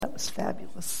That's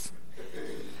fabulous.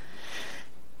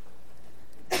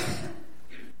 And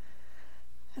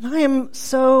I am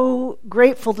so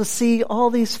grateful to see all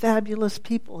these fabulous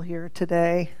people here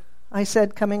today. I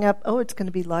said coming up, it's going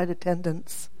to be light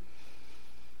attendance.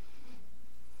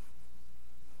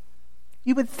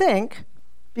 You would think,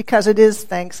 because it is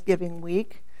Thanksgiving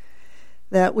week,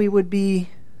 that we would be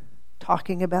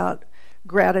talking about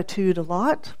gratitude a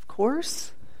lot, of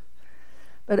course.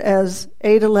 But as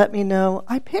Ada let me know,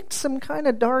 I picked some kind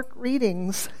of dark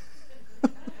readings.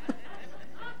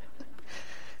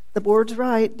 The board's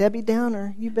right, Debbie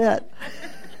Downer, you bet.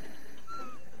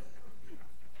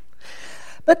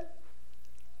 But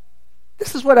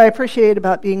this is what I appreciate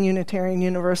about being Unitarian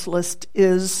Universalist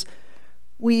is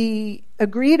we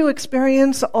agree to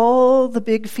experience all the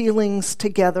big feelings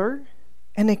together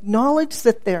and acknowledge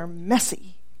that they're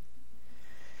messy.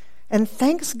 And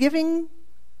Thanksgiving,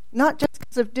 not just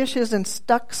because of dishes and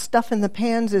stuck stuff in the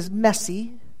pans, is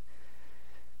messy,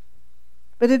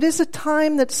 but it is a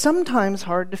time that's sometimes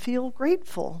hard to feel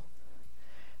grateful.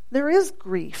 There is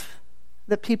grief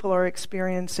that people are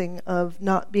experiencing of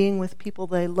not being with people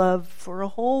they love for a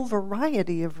whole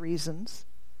variety of reasons.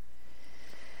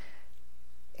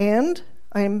 And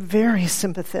I am very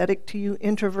sympathetic to you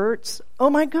introverts.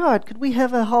 Oh my God, could we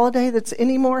have a holiday that's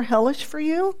any more hellish for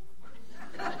you?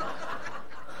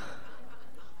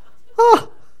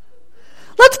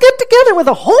 Let's get together with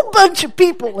a whole bunch of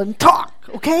people and talk,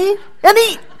 okay? And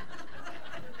eat.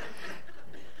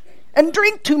 And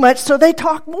drink too much so they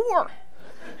talk more.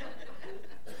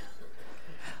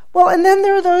 Well, and then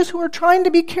there are those who are trying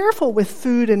to be careful with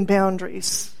food and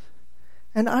boundaries.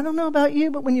 And I don't know about you,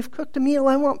 but when you've cooked a meal,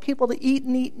 I want people to eat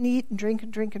and eat and eat and drink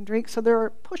and drink and drink. So there are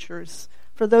pushers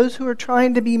for those who are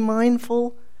trying to be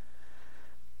mindful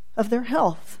of their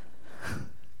health.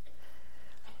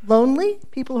 Lonely,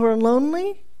 people who are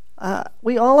lonely,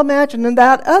 we all imagine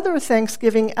that other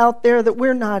Thanksgiving out there that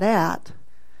we're not at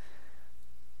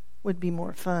would be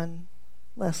more fun,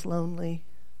 less lonely,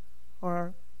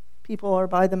 or people are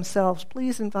by themselves.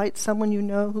 Please invite someone you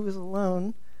know who is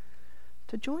alone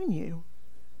to join you.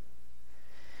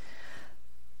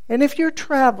 And if you're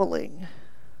traveling,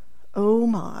 oh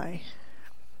my,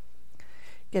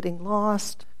 getting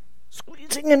lost,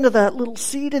 squeezing into that little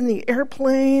seat in the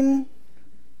airplane,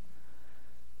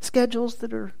 schedules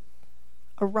that are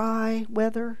awry,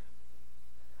 weather.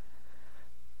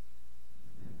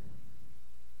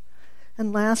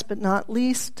 And last but not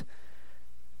least,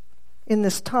 in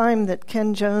this time that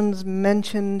Ken Jones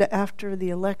mentioned after the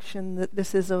election, that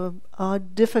this is a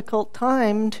difficult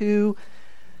time to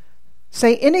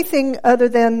say anything other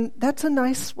than, that's a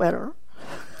nice sweater.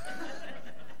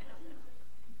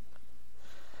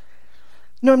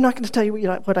 No, I'm not going to tell you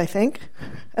what I think,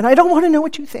 and I don't want to know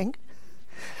what you think.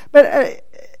 But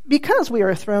because we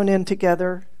are thrown in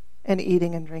together and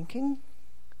eating and drinking,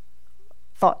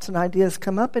 thoughts and ideas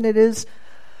come up, and it is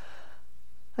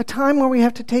a time where we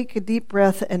have to take a deep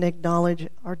breath and acknowledge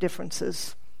our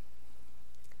differences,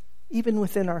 even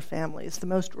within our families, the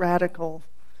most radical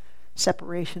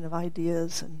separation of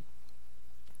ideas. And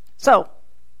so,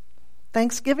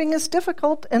 Thanksgiving is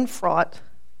difficult and fraught.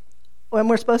 When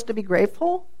we're supposed to be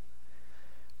grateful?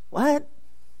 What?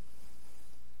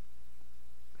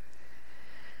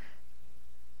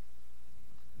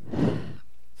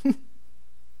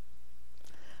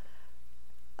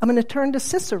 I'm going to turn to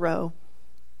Cicero,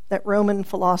 that Roman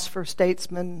philosopher,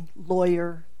 statesman,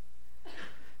 lawyer,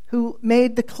 who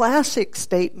made the classic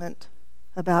statement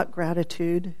about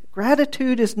gratitude.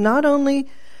 Gratitude is not only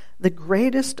the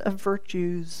greatest of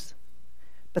virtues,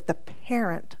 but the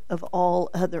parent of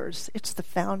all others. It's the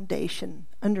foundation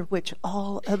under which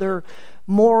all other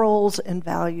morals and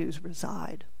values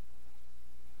reside.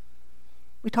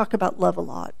 We talk about love a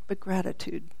lot, but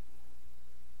gratitude.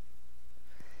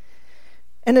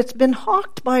 And it's been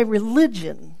hawked by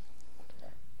religion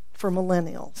for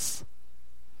millennials.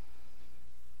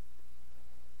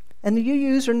 And the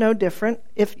UUs are no different.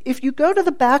 If you go to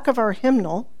the back of our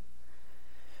hymnal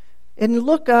and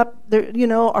look up,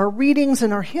 our readings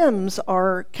and our hymns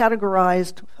are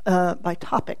categorized by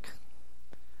topic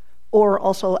or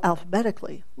also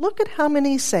alphabetically. Look at how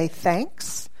many say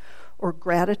thanks or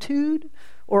gratitude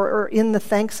or in the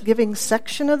Thanksgiving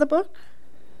section of the book.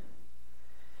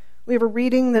 We have a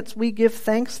reading that's we give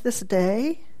thanks this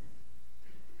day.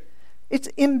 It's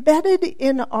embedded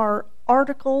in our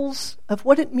articles of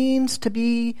what it means to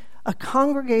be a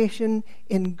congregation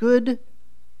in good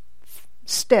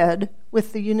stead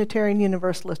with the Unitarian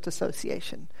Universalist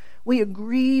Association. We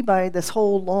agree by this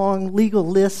whole long legal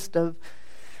list of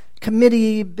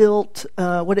committee built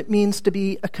what it means to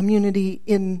be a community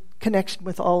in connection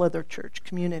with all other church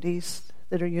communities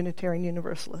that are Unitarian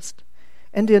Universalist.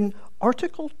 And in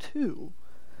Article 2,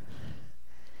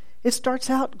 it starts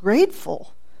out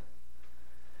grateful.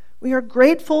 We are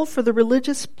grateful for the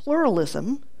religious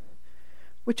pluralism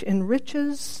which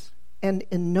enriches and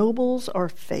ennobles our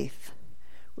faith.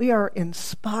 We are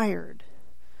inspired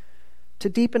to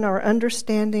deepen our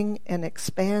understanding and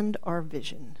expand our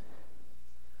vision.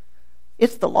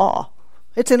 It's the law.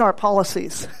 It's in our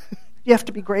policies. You have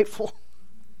to be grateful.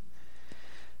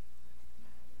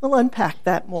 We'll unpack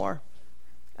that more.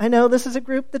 I know this is a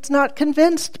group that's not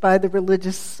convinced by the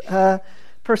religious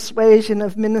persuasion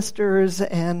of ministers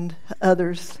and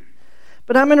others.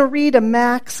 But I'm going to read a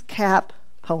Max Kapp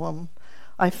poem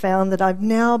I found that I've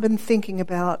now been thinking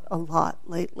about a lot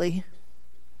lately,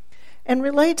 and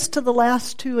relates to the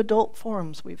last 2 adult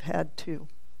forums we've had too.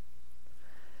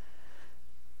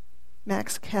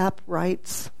 Max Kapp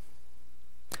writes,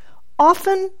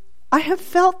 "Often I have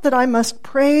felt that I must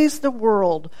praise the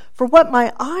world for what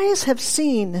my eyes have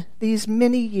seen these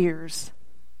many years,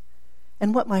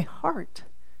 and what my heart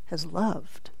has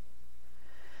loved.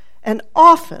 And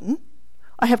often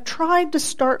I have tried to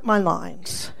start my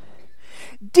lines.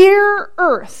 'Dear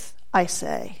Earth,' I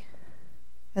say,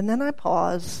 and then I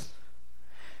pause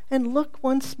and look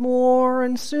once more,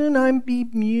 and soon I'm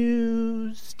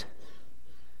bemused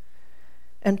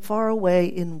and far away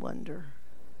in wonder.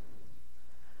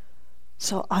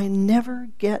 So I never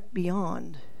get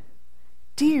beyond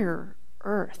 'Dear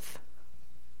Earth.'"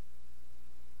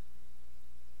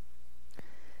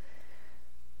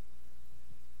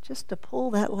 Just to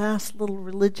pull that last little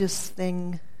religious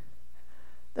thing,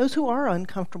 those who are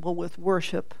uncomfortable with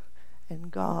worship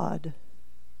and God,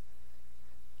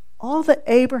 all the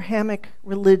Abrahamic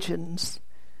religions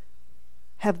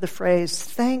have the phrase,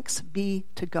 "Thanks be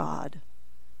to God."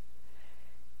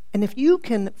 And if you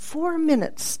can, for a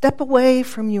minute, step away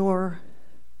from your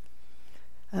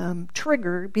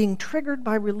being triggered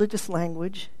by religious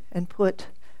language, and put,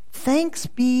 "Thanks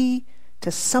be to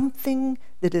something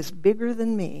that is bigger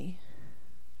than me,"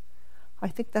 I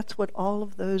think that's what all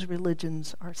of those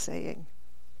religions are saying.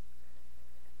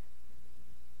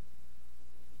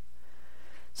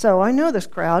 So I know this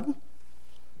crowd.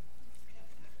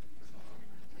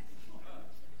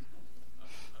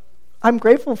 I'm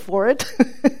grateful for it.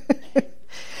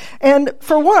 And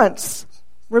for once,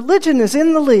 religion is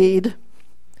in the lead,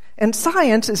 and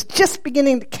science is just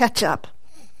beginning to catch up.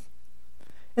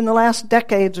 In the last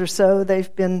decades or so,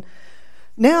 they've been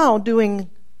now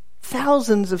doing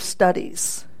thousands of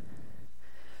studies.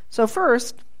 So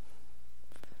first,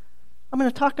 I'm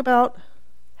going to talk about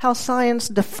how science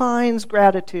defines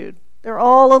gratitude. They're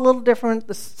all a little different,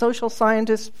 the social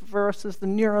scientists versus the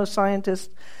neuroscientists.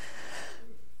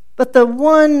 But the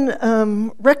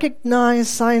one recognized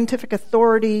scientific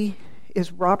authority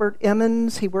is Robert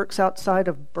Emmons. He works outside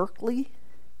of Berkeley.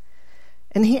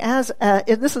 And he has,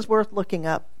 this is worth looking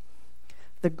up,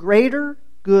 the Greater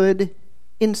Good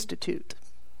Institute.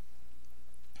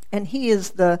 And he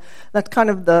is that's kind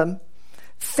of the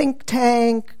think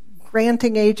tank,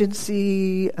 granting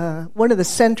agency, one of the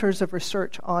centers of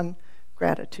research on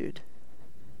gratitude.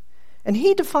 And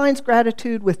he defines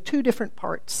gratitude with 2 different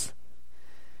parts.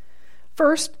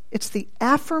 First, it's the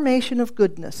affirmation of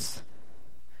goodness.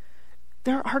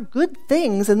 There are good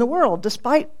things in the world,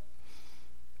 despite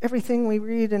everything we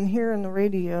read and hear on the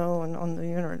radio and on the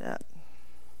internet.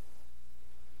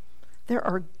 There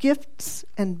are gifts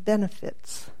and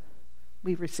benefits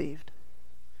we've received.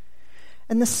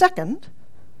 And the second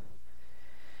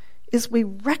is we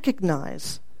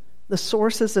recognize the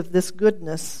sources of this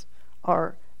goodness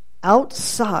are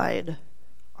outside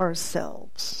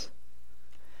ourselves.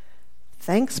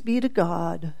 Thanks be to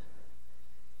God,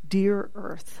 dear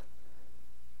Earth.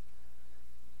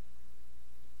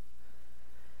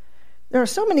 There are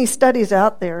so many studies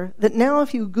out there that now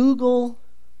if you Google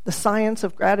the science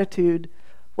of gratitude,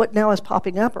 what now is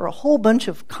popping up are a whole bunch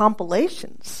of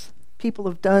compilations. People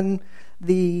have done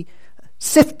the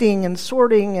sifting and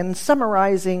sorting and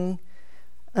summarizing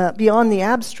beyond the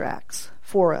abstracts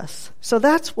for us. So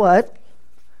that's what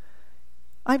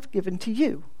I've given to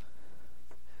you.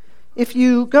 If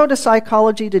you go to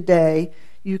Psychology Today,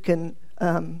 you can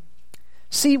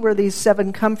see where these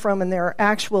 7 come from, and there are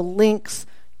actual links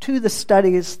to the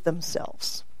studies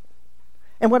themselves.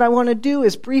 And what I want to do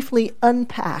is briefly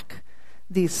unpack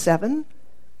these 7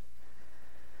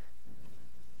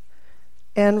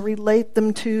 and relate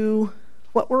them to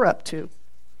what we're up to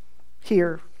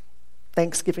here,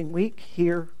 Thanksgiving week,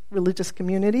 here, religious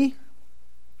community.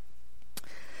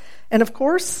 And of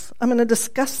course, I'm going to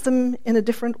discuss them in a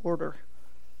different order.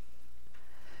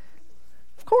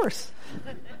 Of course.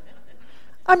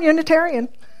 I'm Unitarian.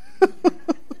 I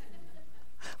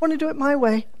want to do it my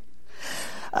way.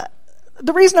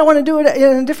 The reason I want to do it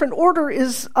in a different order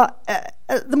is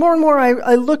the more and more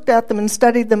I looked at them and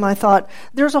studied them, I thought,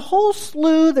 there's a whole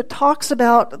slew that talks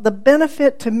about the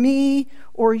benefit to me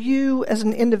or you as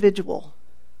an individual.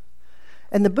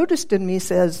 And the Buddhist in me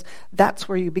says, that's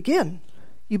where you begin.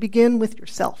 You begin with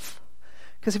yourself.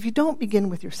 Because if you don't begin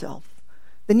with yourself,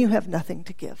 then you have nothing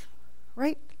to give,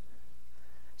 right?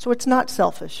 So it's not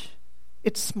selfish,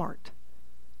 it's smart.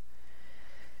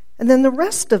 And then the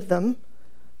rest of them,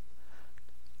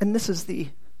 and this is the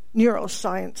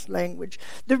neuroscience language,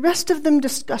 the rest of them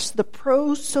discuss the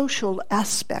pro-social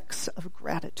aspects of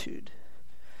gratitude,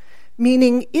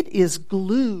 meaning it is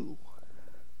glue,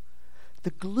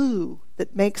 the glue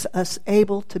that makes us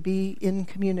able to be in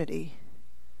community.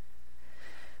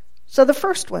 So the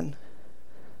first one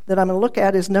that I'm going to look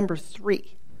at is number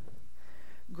 3.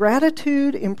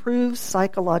 Gratitude improves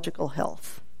psychological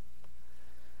health.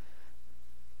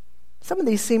 Some of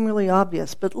these seem really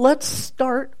obvious, but let's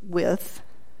start with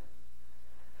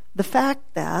the fact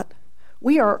that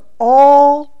we are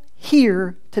all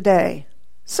here today.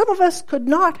 Some of us could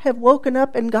not have woken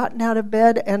up and gotten out of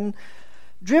bed and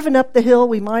driven up the hill.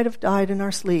 We might have died in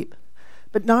our sleep.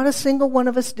 But not a single one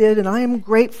of us did, and I am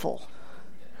grateful.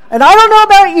 And I don't know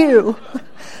about you,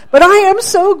 but I am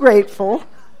so grateful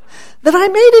that I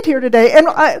made it here today. And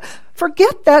I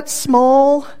forget that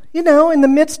small, in the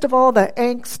midst of all the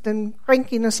angst and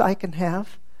crankiness I can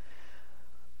have.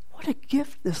 What a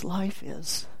gift this life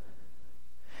is.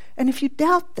 And if you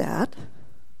doubt that,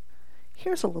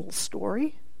 here's a little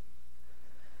story.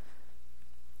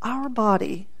 Our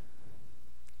body,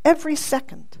 every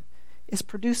second, is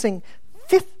producing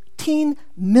 15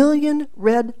 million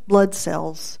red blood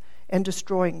cells and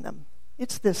destroying them.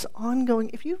 It's this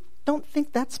ongoing, if you don't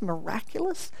think that's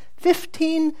miraculous,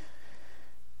 15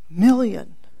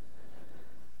 million.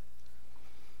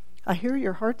 I hear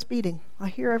your hearts beating. I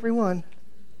hear everyone.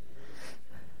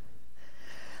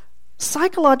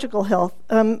 Psychological health.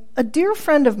 A dear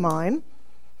friend of mine,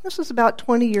 this was about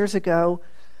 20 years ago,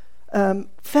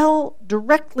 fell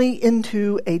directly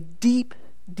into a deep,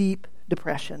 deep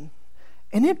depression.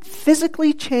 And it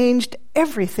physically changed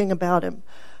everything about him.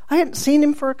 I hadn't seen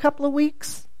him for a couple of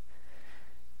weeks.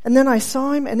 And then I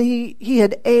saw him, and he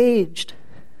had aged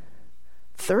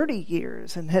 30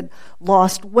 years and had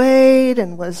lost weight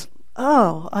and was,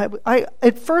 I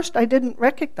at first I didn't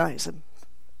recognize him.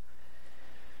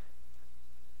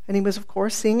 And he was, of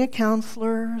course,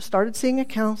 started seeing a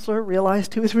counselor,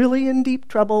 realized he was really in deep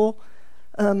trouble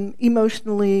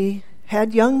emotionally,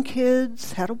 had young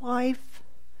kids, had a wife,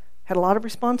 had a lot of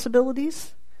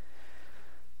responsibilities.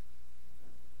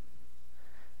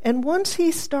 And once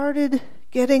he started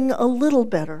getting a little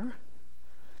better,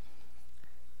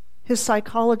 his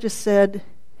psychologist said,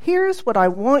 here's what I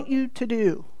want you to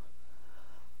do.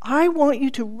 I want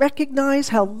you to recognize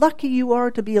how lucky you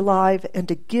are to be alive and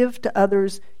to give to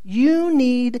others. You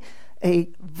need a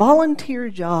volunteer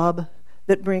job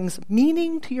that brings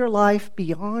meaning to your life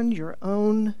beyond your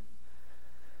own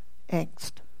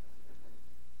angst.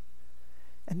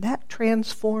 And that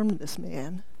transformed this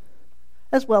man,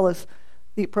 as well as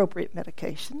the appropriate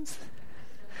medications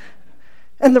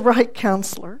and the right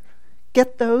counselor.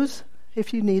 Get those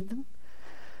if you need them.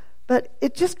 But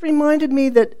it just reminded me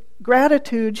that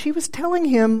gratitude, she was telling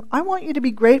him, I want you to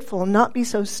be grateful and not be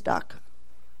so stuck.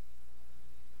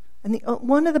 And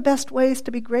one of the best ways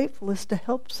to be grateful is to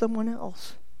help someone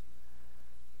else.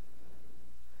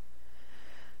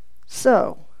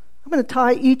 So, I'm going to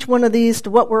tie each one of these to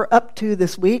what we're up to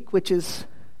this week, which is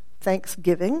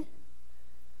Thanksgiving.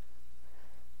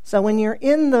 So when you're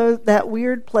in that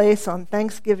weird place on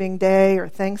Thanksgiving Day or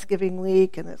Thanksgiving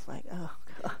week, and it's like, oh,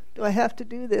 God, do I have to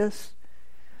do this?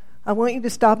 I want you to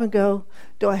stop and go,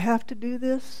 do I have to do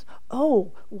this?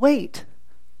 Oh, wait,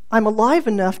 I'm alive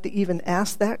enough to even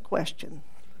ask that question.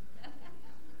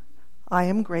 I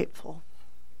am grateful.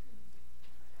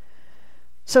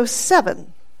 So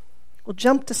 7, we'll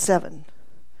jump to 7.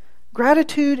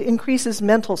 Gratitude increases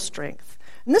mental strength.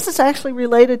 And this is actually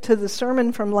related to the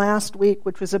sermon from last week,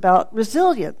 which was about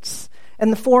resilience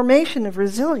and the formation of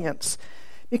resilience.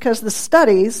 Because the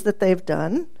studies that they've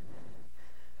done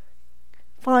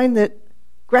find that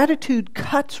gratitude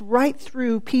cuts right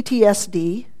through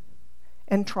PTSD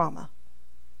and trauma.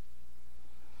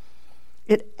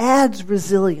 It adds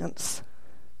resilience.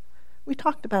 We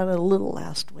talked about it a little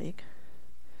last week.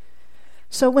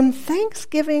 So when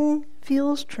Thanksgiving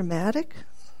feels dramatic,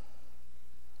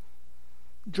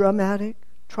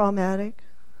 traumatic,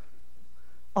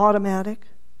 automatic,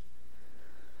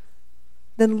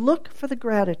 then look for the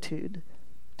gratitude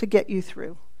to get you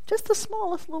through. Just the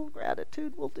smallest little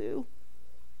gratitude will do.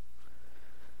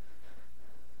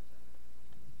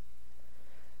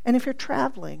 And if you're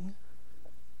traveling,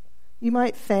 you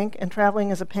might think, and traveling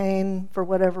is a pain for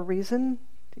whatever reason,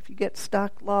 if you get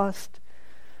stuck, lost,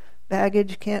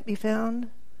 baggage can't be found,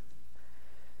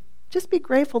 just be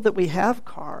grateful that we have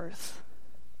cars,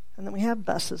 and that we have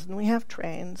buses, and we have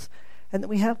trains, and that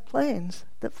we have planes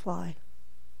that fly.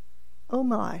 Oh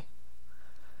my.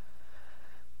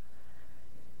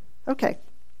 Okay.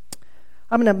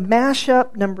 I'm going to mash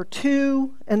up number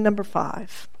 2 and number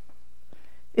 5.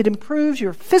 It improves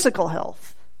your physical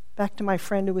health. Back to my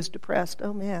friend who was depressed.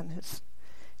 Oh man, it's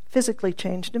physically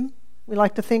changed him. We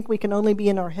like to think we can only be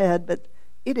in our head, but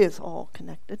it is all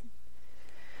connected.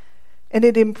 And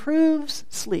it improves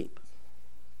sleep.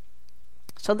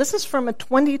 So this is from a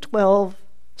 2012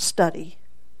 study.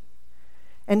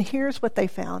 And here's what they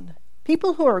found.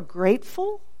 People who are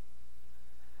grateful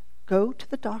go to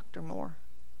the doctor more,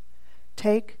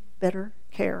 take better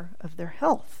care of their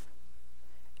health,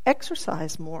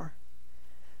 exercise more.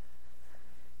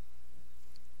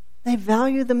 They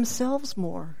value themselves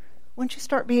more. Once you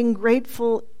start being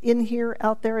grateful in here,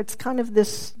 out there, it's kind of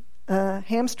this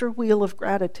hamster wheel of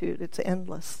gratitude. It's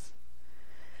endless.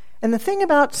 And the thing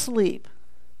about sleep,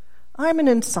 I'm an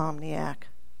insomniac.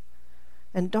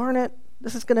 And darn it,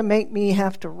 this is going to make me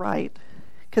have to write.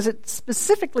 Because it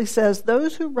specifically says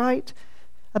those who write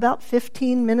about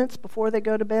 15 minutes before they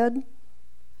go to bed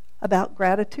about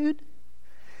gratitude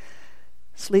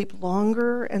sleep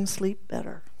longer and sleep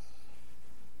better.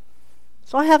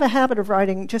 So I have a habit of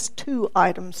writing just 2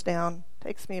 items down. It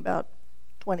takes me about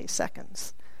 20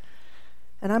 seconds.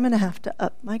 And I'm going to have to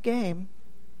up my game.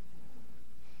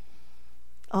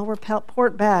 I'll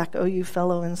report back, oh, you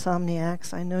fellow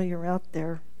insomniacs. I know you're out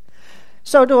there.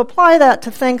 So to apply that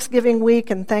to Thanksgiving week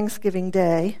and Thanksgiving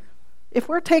Day, if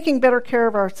we're taking better care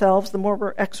of ourselves, the more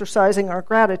we're exercising our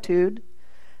gratitude,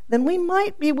 then we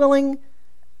might be willing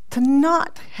to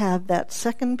not have that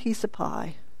second piece of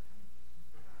pie.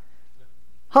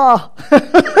 Ha!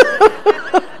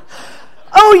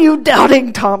 Oh, you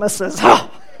doubting Thomases.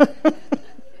 Ha!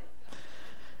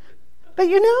 But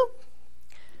you know,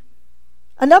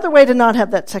 another way to not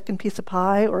have that second piece of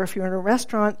pie, or if you're in a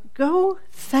restaurant, go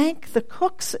thank the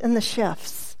cooks and the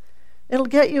chefs. It'll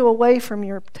get you away from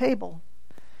your table.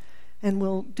 And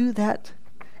we'll do that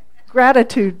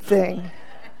gratitude thing.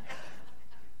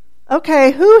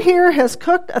 Okay, who here has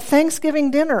cooked a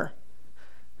Thanksgiving dinner?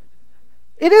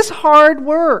 It is hard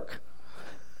work.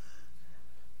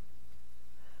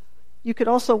 You could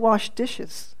also wash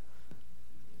dishes.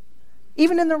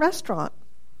 Even in the restaurant.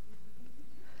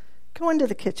 Go into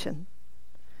the kitchen.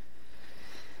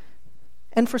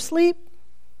 And for sleep,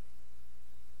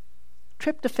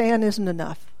 tryptophan isn't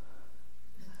enough.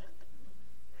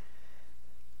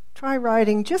 Try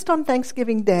writing just on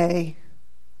Thanksgiving Day.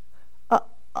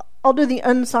 I'll do the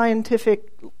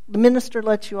unscientific, the minister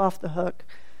lets you off the hook.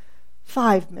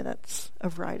 5 minutes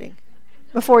of writing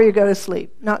before you go to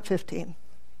sleep, not 15.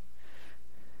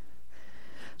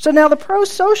 So now the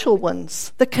pro-social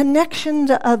ones, the connection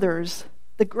to others,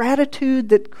 the gratitude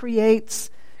that creates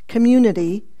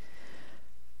community.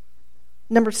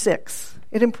 Number 6,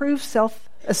 it improves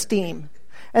self-esteem.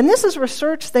 And this is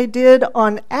research they did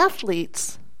on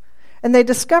athletes. And they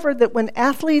discovered that when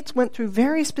athletes went through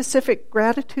very specific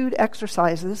gratitude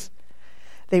exercises,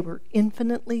 they were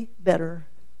infinitely better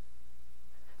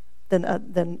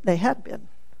than they had been.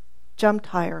 Jumped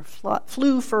higher,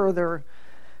 flew further,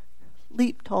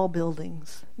 leaped tall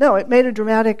buildings. No, it made a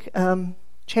dramatic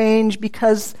change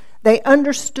because they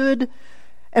understood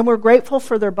and were grateful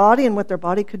for their body and what their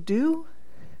body could do,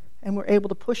 and were able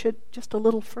to push it just a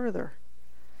little further.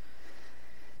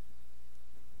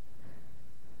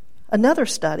 Another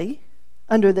study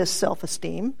under this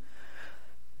self-esteem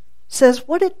says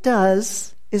what it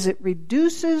does is it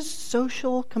reduces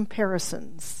social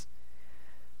comparisons.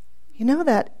 You know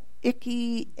that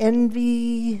icky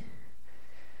envy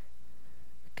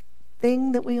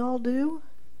thing that we all do?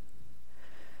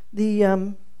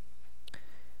 The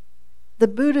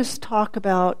Buddhists talk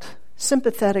about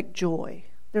sympathetic joy.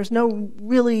 There's no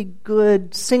really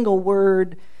good single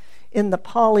word in the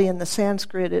Pali and the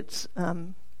Sanskrit. It's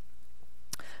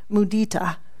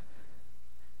mudita,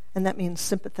 and that means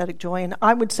sympathetic joy. And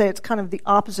I would say it's kind of the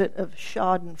opposite of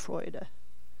schadenfreude.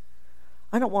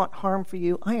 I don't want harm for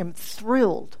you. I am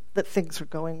thrilled that things are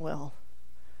going well.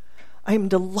 I am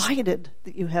delighted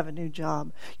that you have a new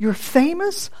job. You're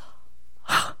famous.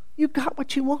 You got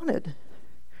what you wanted.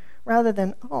 Rather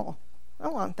than, oh, I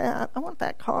want that. I want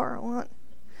that car.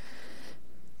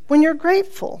 When you're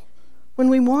grateful, when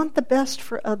we want the best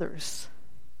for others.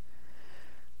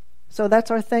 So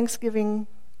that's our Thanksgiving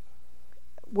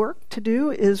work to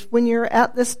do, is when you're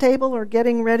at this table or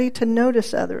getting ready to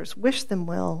notice others, wish them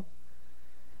well.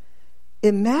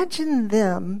 Imagine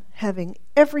them having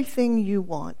everything you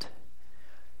want.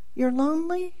 You're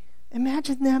lonely?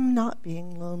 Imagine them not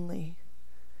being lonely.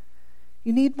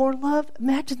 You need more love?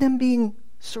 Imagine them being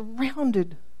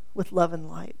surrounded with love and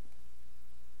light.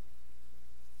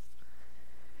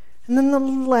 And then the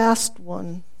last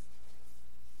one.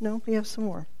 No, we have some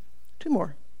more. 2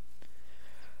 more.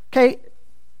 Okay,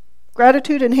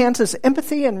 gratitude enhances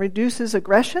empathy and reduces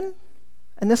aggression.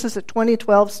 And this is a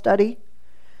 2012 study.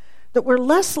 That we're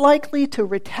less likely to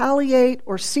retaliate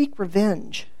or seek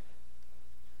revenge.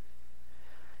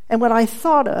 And what I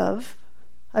thought of,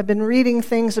 I've been reading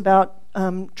things about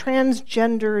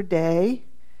Transgender Day.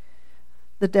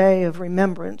 The Day of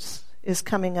Remembrance is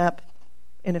coming up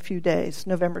in a few days,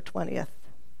 November 20th.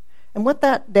 And what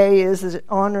that day is it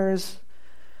honors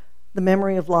the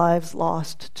memory of lives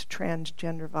lost to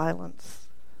transgender violence.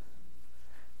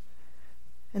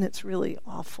 And it's really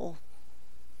awful.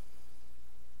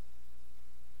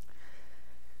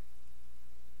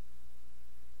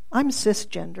 I'm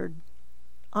cisgendered.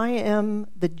 I am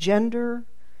the gender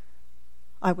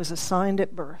I was assigned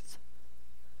at birth.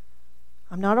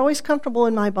 I'm not always comfortable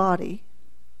in my body,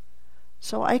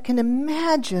 so I can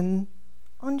imagine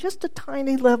on just a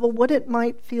tiny level what it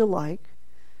might feel like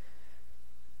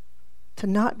to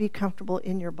not be comfortable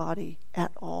in your body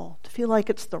at all, to feel like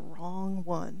it's the wrong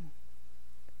one.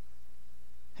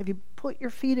 Have you put your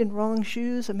feet in wrong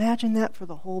shoes? Imagine that for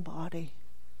the whole body.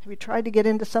 Have you tried to get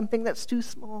into something that's too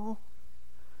small?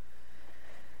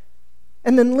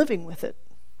 And then living with it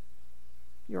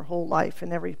your whole life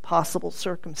in every possible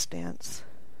circumstance.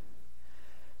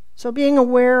 So being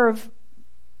aware of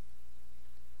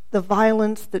the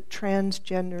violence that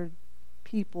transgendered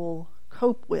people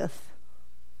cope with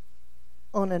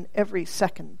on an every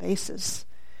second basis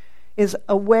is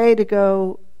a way to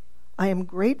go, I am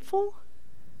grateful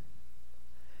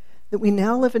that we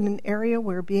now live in an area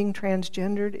where being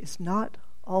transgendered is not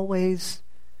always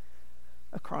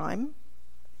a crime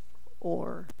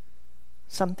or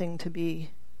something to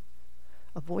be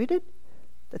avoided,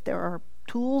 that there are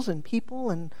tools and people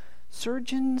and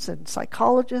surgeons and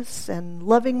psychologists and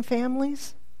loving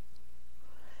families.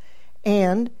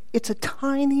 And it's a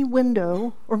tiny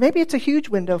window, or maybe it's a huge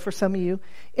window for some of you,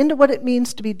 into what it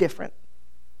means to be different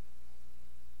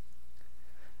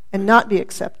and not be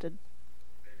accepted.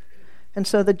 And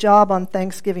so the job on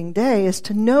Thanksgiving Day is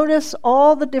to notice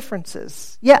all the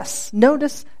differences. Yes,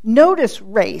 notice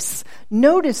race,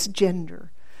 notice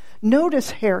gender,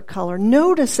 notice hair color,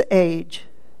 notice age.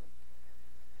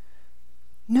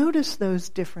 Notice those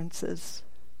differences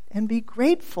and be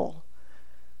grateful.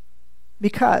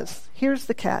 Because, here's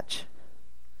the catch.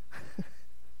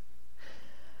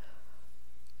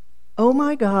 Oh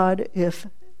my God, if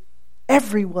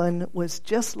everyone was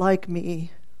just like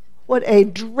me, what a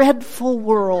dreadful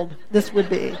world this would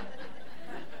be.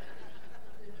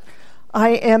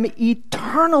 I am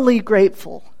eternally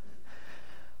grateful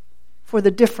for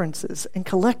the differences and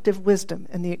collective wisdom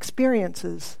and the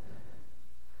experiences.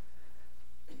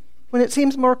 When it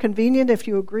seems more convenient, if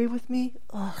you agree with me,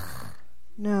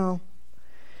 no.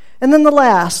 And then the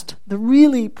last, the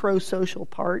really pro-social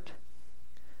part.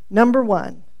 Number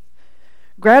 1,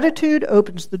 gratitude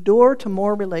opens the door to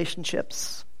more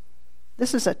relationships.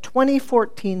 This is a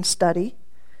 2014 study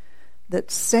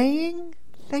that saying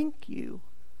thank you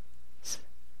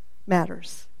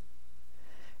matters.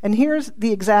 And here's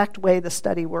the exact way the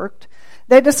study worked.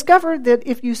 They discovered that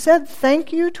if you said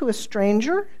thank you to a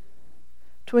stranger,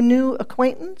 to a new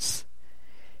acquaintance,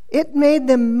 it made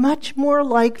them much more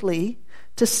likely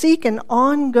to seek an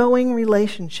ongoing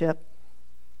relationship.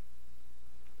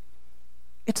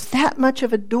 It's that much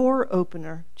of a door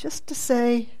opener just to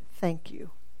say thank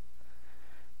you.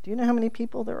 Do you know how many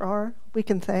people there are we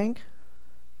can thank?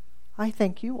 I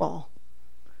thank you all.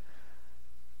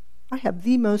 I have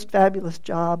the most fabulous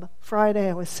job. Friday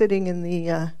I was sitting in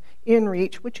the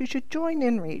InReach, which you should join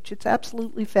InReach. It's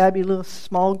absolutely fabulous,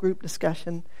 small group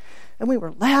discussion. And we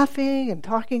were laughing and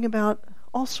talking about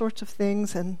all sorts of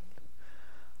things, and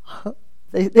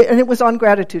and it was on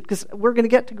gratitude, because we're going to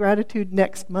get to gratitude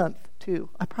next month, too.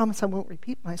 I promise I won't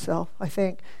repeat myself, I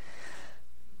think.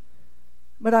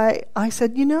 But I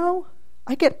said,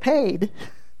 I get paid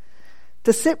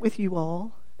to sit with you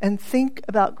all and think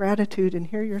about gratitude and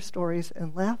hear your stories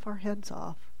and laugh our heads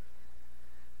off.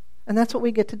 And that's what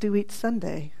we get to do each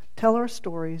Sunday. Tell our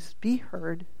stories, be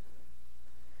heard.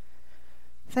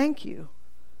 Thank you.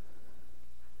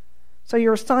 So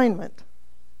your assignment.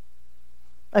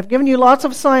 I've given you lots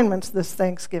of assignments this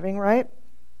Thanksgiving, right?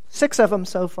 6 of them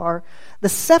so far. The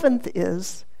 7th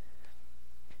is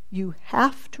you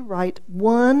have to write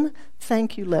one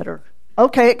thank you letter.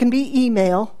 Okay, it can be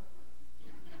email,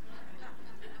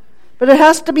 but it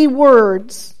has to be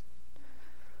words.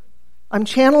 I'm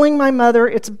channeling my mother.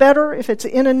 It's better if it's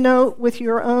in a note with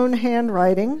your own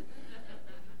handwriting,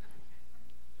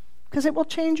 because it will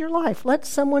change your life. Let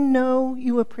someone know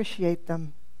you appreciate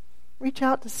them. Reach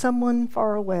out to someone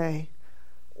far away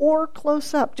or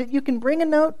close up. You can bring a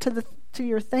note to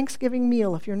your Thanksgiving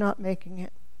meal if you're not making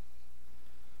it.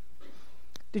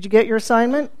 Did you get your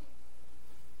assignment?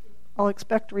 I'll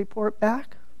expect a report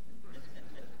back.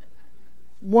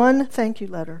 One thank you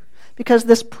letter. Because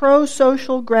this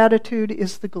pro-social gratitude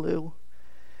is the glue.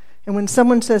 And when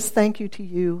someone says thank you to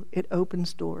you, it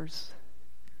opens doors.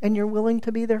 And you're willing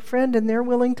to be their friend, and they're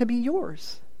willing to be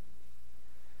yours.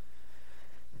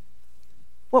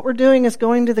 What we're doing is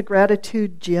going to the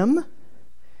gratitude gym,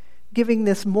 giving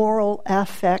this moral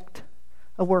affect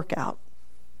a workout,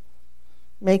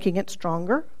 making it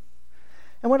stronger.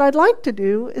 And what I'd like to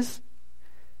do is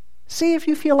see if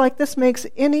you feel like this makes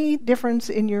any difference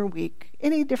in your week,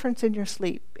 any difference in your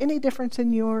sleep, any difference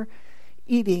in your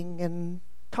eating and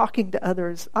talking to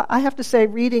others. I have to say,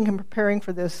 reading and preparing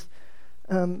for this,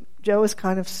 Joe is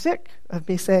kind of sick of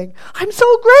me saying, I'm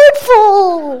so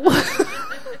grateful!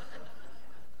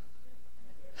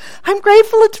 I'm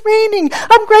grateful it's raining.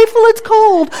 I'm grateful it's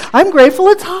cold. I'm grateful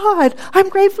it's hot. I'm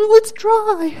grateful it's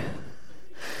dry.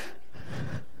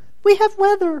 We have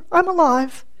weather. I'm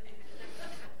alive.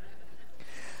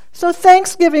 So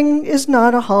Thanksgiving is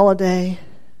not a holiday,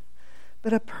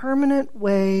 but a permanent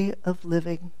way of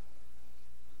living.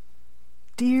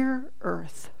 Dear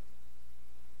Earth,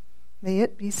 may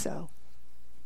it be so.